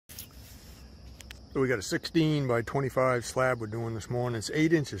So we got a 16 by 25 slab we're doing this morning. It's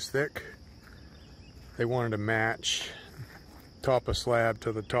 8 inches thick. They wanted to match top of slab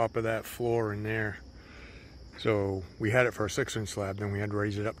to the top of that floor in there. So we had it for a 6-inch slab, then we had to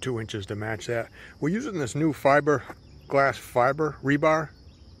raise it up 2 inches to match that. We're using this new glass fiber rebar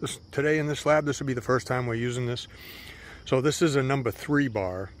today in this slab. This will be the first time we're using this. So this is a number 3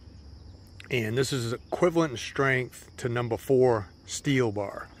 bar, and this is equivalent in strength to number 4 steel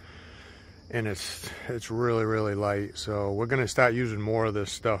bar. And it's really light. So we're gonna start using more of this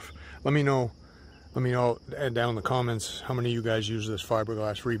stuff. Let me know add down in the comments how many of you guys use this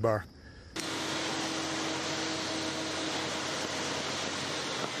fiberglass rebar.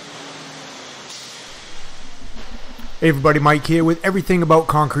 Hey everybody, Mike here with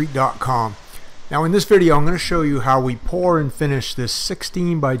everythingaboutconcrete.com. Now in this video I'm going to show you how we pour and finish this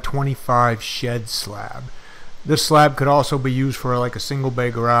 16 by 25 shed slab. This slab could also be used for like a single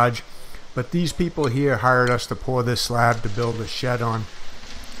bay garage, but these people here hired us to pour this slab to build a shed on.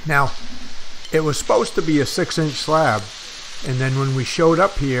 Now it was supposed to be a 6-inch slab, and then when we showed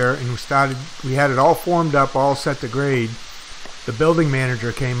up here and we had it all formed up, all set to grade, the building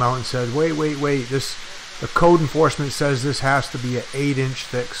manager came out and said, wait, the code enforcement says this has to be an 8-inch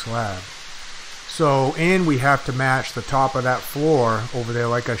thick slab. So, and we have to match the top of that floor over there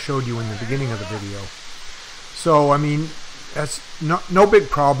like I showed you in the beginning of the video. So, I mean, that's no big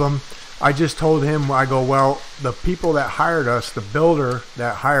problem. I just told him, I go, well, the people that hired us, the builder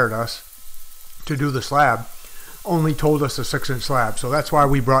that hired us to do the slab, only told us a 6-inch slab. So that's why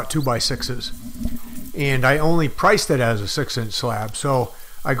we brought 2x6s. And I only priced it as a 6-inch slab. So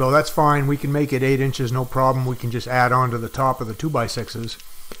I go, that's fine, we can make it 8 inches, no problem. We can just add on to the top of the 2x6s,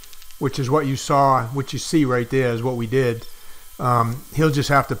 which is what you see right there is what we did. He'll just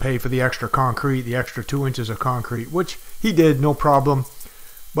have to pay for the extra concrete, the extra 2 inches of concrete, which he did, no problem.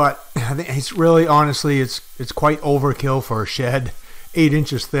 But I think it's really, honestly, it's quite overkill for a shed, 8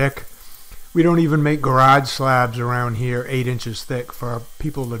 inches thick. We don't even make garage slabs around here 8 inches thick for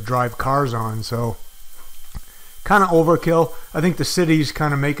people to drive cars on, so kind of overkill. I think the city's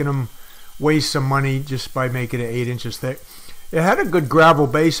kind of making them waste some money just by making it 8 inches thick. It had a good gravel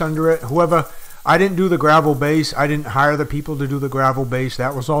base under it. I didn't do the gravel base. I didn't hire the people to do the gravel base.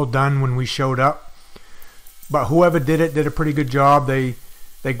 That was all done when we showed up. But whoever did it did a pretty good job. They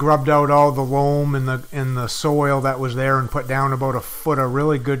grubbed out all the loam and the soil that was there and put down about a foot of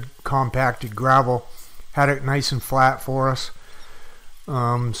really good compacted gravel. Had it nice and flat for us.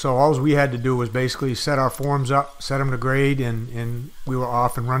 So all we had to do was basically set our forms up, set them to grade, and we were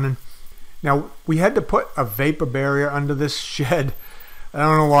off and running. Now we had to put a vapor barrier under this shed. I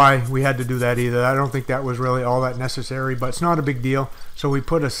don't know why we had to do that either. I don't think that was really all that necessary, but it's not a big deal. So we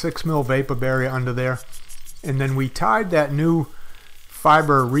put a 6mm vapor barrier under there, and then we tied that new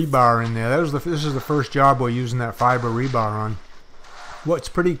fiber rebar in there. This is the first job we're using that fiber rebar on. What's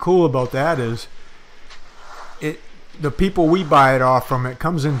pretty cool about that is the people we buy it off from, it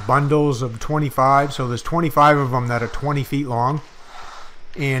comes in bundles of 25, so there's 25 of them that are 20 feet long.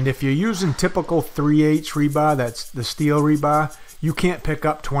 And if you're using typical 3/8 rebar, that's the steel rebar, you can't pick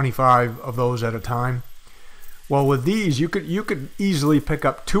up 25 of those at a time. Well, with these, you could easily pick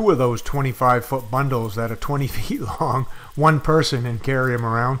up 2 of those 25-foot bundles that are 20 feet long, one person, and carry them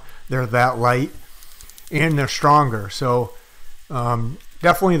around. They're that light, and they're stronger. So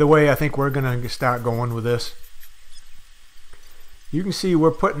definitely the way I think we're going to start going with this. You can see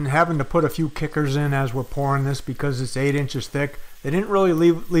we're having to put a few kickers in as we're pouring this because it's 8 inches thick. They didn't really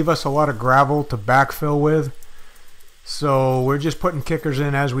leave us a lot of gravel to backfill with. So we're just putting kickers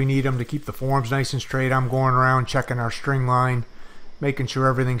in as we need them to keep the forms nice and straight. I'm going around checking our string line, making sure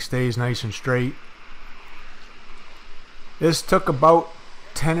everything stays nice and straight. This took about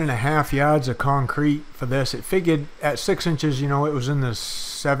 10.5 yards of concrete for this. It figured at 6 inches, you know, it was in the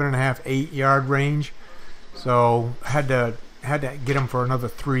 7.5, 8 yard range. So had to get them for another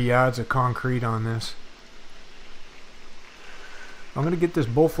 3 yards of concrete on this. I'm gonna get this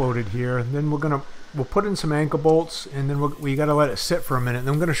bull floated here, and then we'll put in some ankle bolts, and then we got to let it sit for a minute. And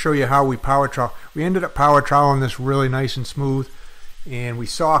then I'm going to show you how we power trowel. We ended up power troweling this really nice and smooth, and we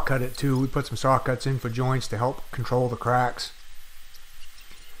saw cut it too. We put some saw cuts in for joints to help control the cracks.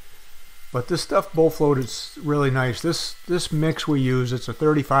 But this stuff bull floated is really nice. This mix we use, it's a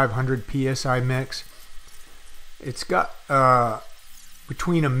 3500 psi mix. It's got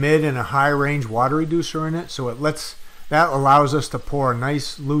between a mid and a high range water reducer in it, so that allows us to pour a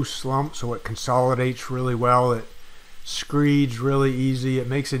nice loose slump so it consolidates really well. It screeds really easy. It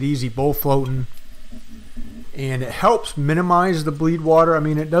makes it easy bull floating. And it helps minimize the bleed water. I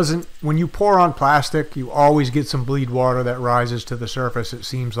mean, it doesn't, when you pour on plastic, you always get some bleed water that rises to the surface, it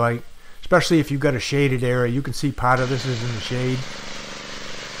seems like, especially if you've got a shaded area. You can see part of this is in the shade.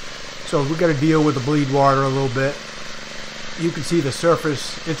 So we've got to deal with the bleed water a little bit. You can see the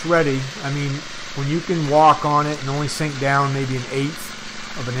surface, it's ready. I mean, when you can walk on it and only sink down maybe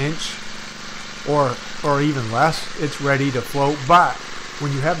 1/8 of an inch or even less, it's ready to float. But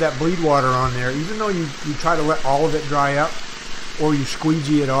when you have that bleed water on there, even though you try to let all of it dry up, or you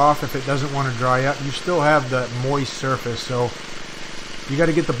squeegee it off if it doesn't want to dry up, you still have the moist surface. So you got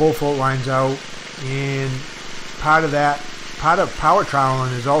to get the bull float lines out, and part of power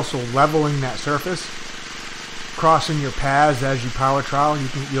troweling is also leveling that surface, crossing your paths as you power trowel.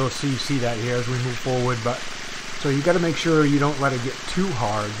 You'll see that here as we move forward. But so you got to make sure you don't let it get too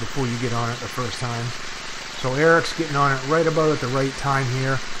hard before you get on it the first time. So Eric's getting on it right about at the right time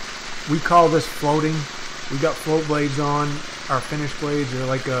here. We call this floating. We got float blades on. Our finish blades are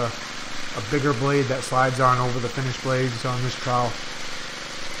like a bigger blade that slides on over the finish blades on this trowel.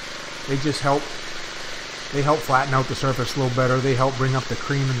 They just help flatten out the surface a little better. They help bring up the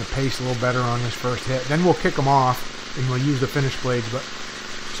cream and the paste a little better on this first hit. Then we'll kick them off and we'll use the finish blades. But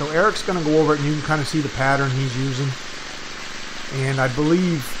so Eric's going to go over it, and you can kind of see the pattern he's using. And I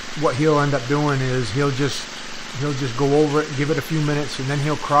believe what he'll end up doing is he'll just go over it, give it a few minutes, and then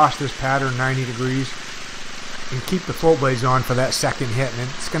he'll cross this pattern 90 degrees and keep the float blades on for that second hit. And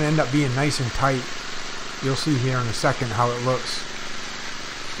it's going to end up being nice and tight. You'll see here in a second how it looks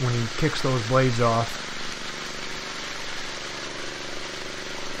when he kicks those blades off.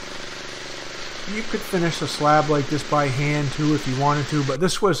 You could finish a slab like this by hand too if you wanted to, but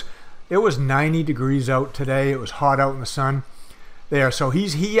it was 90 degrees out today. It was hot out in the sun there. So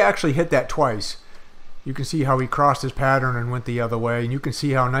he actually hit that twice. You can see how he crossed his pattern and went the other way, and you can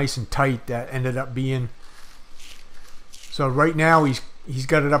see how nice and tight that ended up being. So right now he's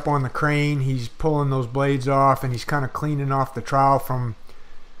got it up on the crane. He's pulling those blades off, and he's kind of cleaning off the trowel from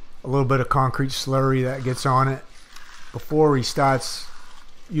a little bit of concrete slurry that gets on it before he starts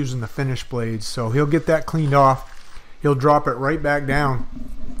using the finish blades. So he'll get that cleaned off. He'll drop it right back down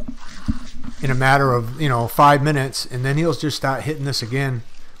in a matter of 5 minutes, and then he'll just start hitting this again.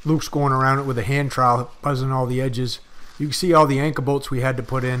 Luke's going around it with a hand trowel, buzzing all the edges. You can see all the ankle bolts we had to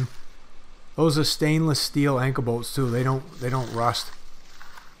put in. Those are stainless steel ankle bolts too. They don't rust.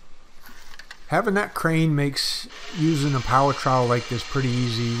 Having that crane makes using a power trowel like this pretty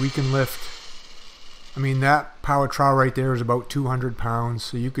easy. We can lift, I mean, that power trowel right there is about 200 pounds,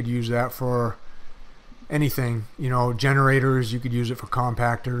 so you could use that for anything. Generators, you could use it for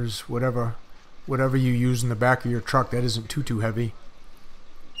compactors, whatever you use in the back of your truck that isn't too heavy.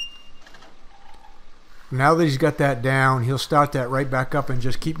 Now that he's got that down, he'll start that right back up and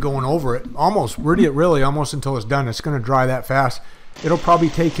just keep going over it. Really almost until it's done. It's going to dry that fast. It'll probably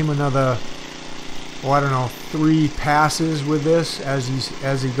take him another, I don't know, 3 passes with this as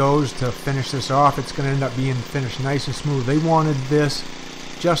he goes to finish this off. It's going to end up being finished nice and smooth. They wanted this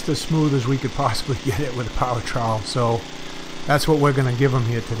just as smooth as we could possibly get it with a power trowel. So that's what we're going to give him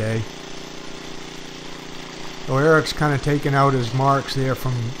here today. So Eric's kind of taking out his marks there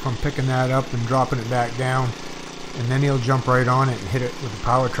from picking that up and dropping it back down, and then he'll jump right on it and hit it with the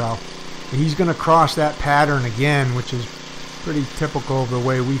power trowel. He's going to cross that pattern again, which is pretty typical of the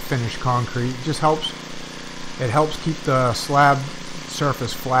way we finish concrete. It helps keep the slab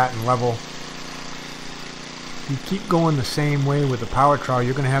surface flat and level. If you keep going the same way with the power trowel,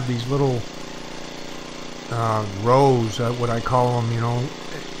 you're going to have these little rows, what I call them.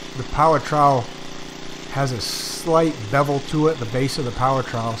 The power trowel has a slight bevel to it, the base of the power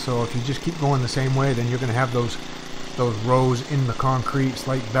trowel. So if you just keep going the same way, then you're going to have those rows in the concrete,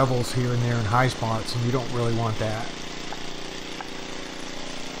 slight bevels here and there in high spots, and you don't really want that.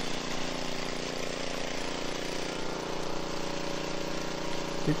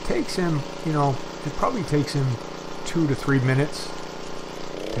 It takes him, it probably takes him 2 to 3 minutes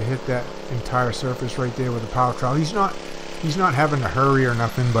to hit that entire surface right there with the power trowel. He's not having to hurry or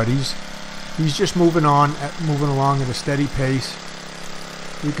nothing, but he's just moving along at a steady pace.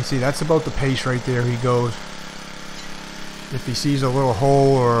 You can see that's about the pace right there he goes. If he sees a little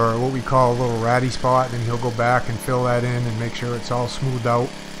hole or what we call a little ratty spot, then he'll go back and fill that in and make sure it's all smoothed out.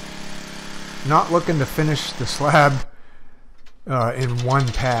 Not looking to finish the slab in one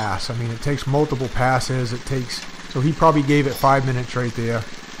pass. I mean, it takes multiple passes. So he probably gave it 5 minutes right there,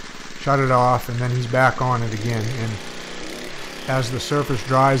 shut it off, and then he's back on it again. And as the surface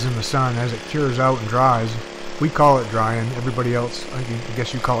dries in the sun, as it cures out and dries, we call it drying. Everybody else, I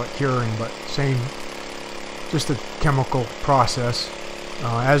guess you call it curing, but same, just a chemical process.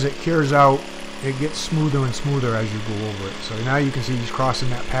 As it cures out, it gets smoother and smoother as you go over it. So now you can see he's crossing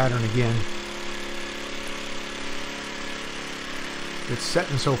that pattern again. it's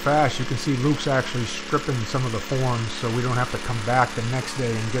setting so fast. You can see Luke's actually stripping some of the forms so we don't have to come back the next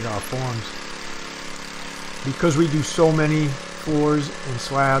day and get our forms. Because we do so many floors and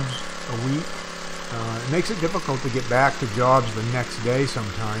slabs a week, it makes it difficult to get back to jobs the next day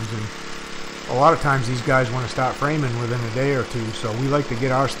sometimes, and a lot of times these guys want to start framing within a day or two, so we like to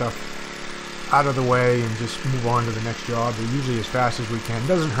get our stuff out of the way and just move on to the next job, but usually as fast as we can. It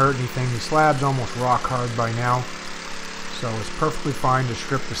doesn't hurt anything. The slab's almost rock hard by now, so it's perfectly fine to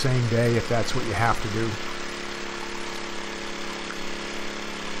strip the same day if that's what you have to do.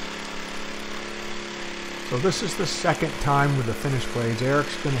 So this is the second time with the finish blades.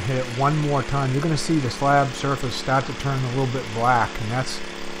 Eric's going to hit it one more time. You're going to see the slab surface start to turn a little bit black, and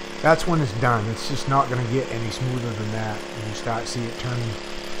that's when it's done. It's just not going to get any smoother than that. And you start to see it turning.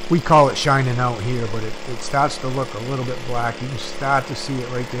 We call it shining out here, but it starts to look a little bit black. You can start to see it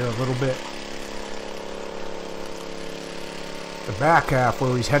right there a little bit. The back half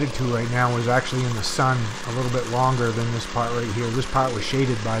where he's headed to right now is actually in the sun a little bit longer than this part right here. This part was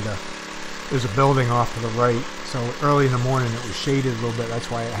shaded by there's a building off to the right, so early in the morning it was shaded a little bit. That's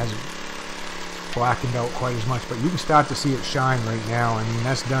why it hasn't blackened out quite as much, but you can start to see it shine right now. I mean,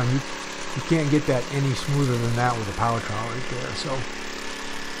 that's done. You can't get that any smoother than that with a power trowel right there. So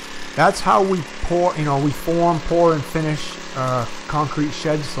that's how we pour, we form, pour, and finish concrete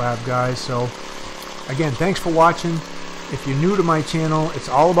shed slab, guys. So again, thanks for watching. If you're new to my channel, it's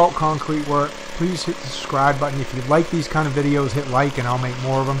all about concrete work. Please hit the subscribe button. If you like these kind of videos, hit like and I'll make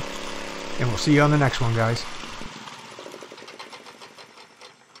more of them. And we'll see you on the next one, guys.